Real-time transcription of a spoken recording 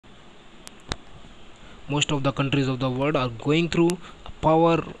most of the countries of the world are going through a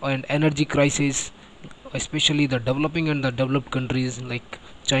power and energy crisis, especially the developing and the developed countries like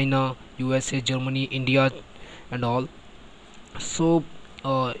China, USA, Germany, India, and all. So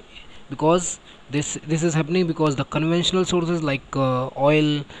uh, because this is happening because the conventional sources like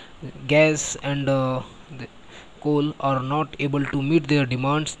oil, gas, and the coal are not able to meet their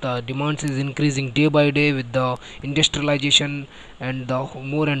demands. The demands is increasing day by day with the industrialization and the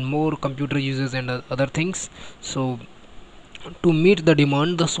more and more computer uses and other things. So to meet the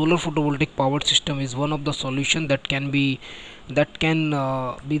demand, the solar photovoltaic powered system is one of the solution that can be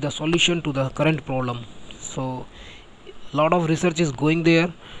the solution to the current problem. So lot of research is going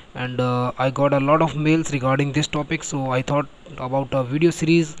there, and I got a lot of mails regarding this topic, so I thought about a video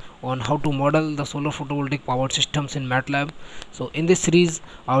series on how to model the solar photovoltaic powered systems in Matlab. So in this series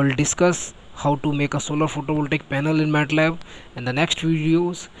I will discuss how to make a solar photovoltaic panel in Matlab, and the next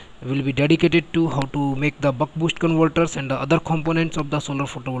videos will be dedicated to how to make the buck boost converters and the other components of the solar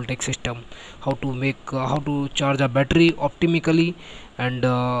photovoltaic system, how to charge a battery optimally, and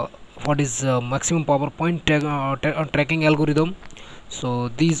what is maximum power point tracking algorithm. So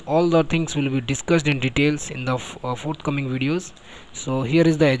these all the things will be discussed in details in the forthcoming videos. So here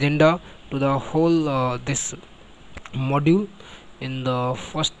is the agenda to the whole this module. In the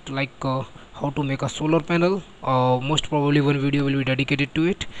first, how to make a solar panel, most probably one video will be dedicated to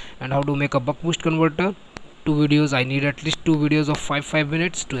it, and how to make a buck boost converter, two videos. I need at least two videos of 5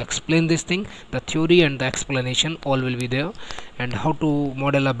 minutes to explain this thing. The theory and the explanation all will be there. And how to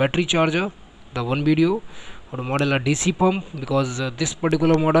model a battery charger, the one video. How to model a DC pump, because this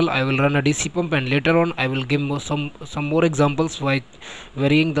particular model I will run a DC pump, and later on I will give some more examples by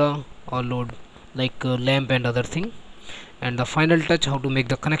varying the load, like lamp and other thing. And the final touch, how to make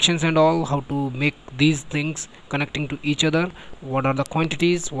the connections and all, how to make these things connecting to each other, what are the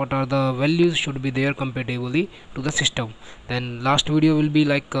quantities, what are the values should be there compatibly to the system. Then last video will be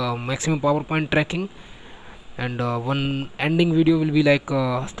like maximum power point tracking, and one ending video will be like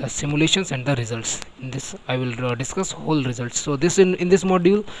the simulations and the results. In this I will discuss whole results. So this in this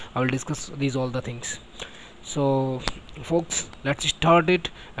module I will discuss these all the things. So folks, let's start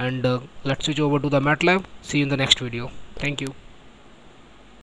it, and let's switch over to the Matlab. See you in the next video. Thank you.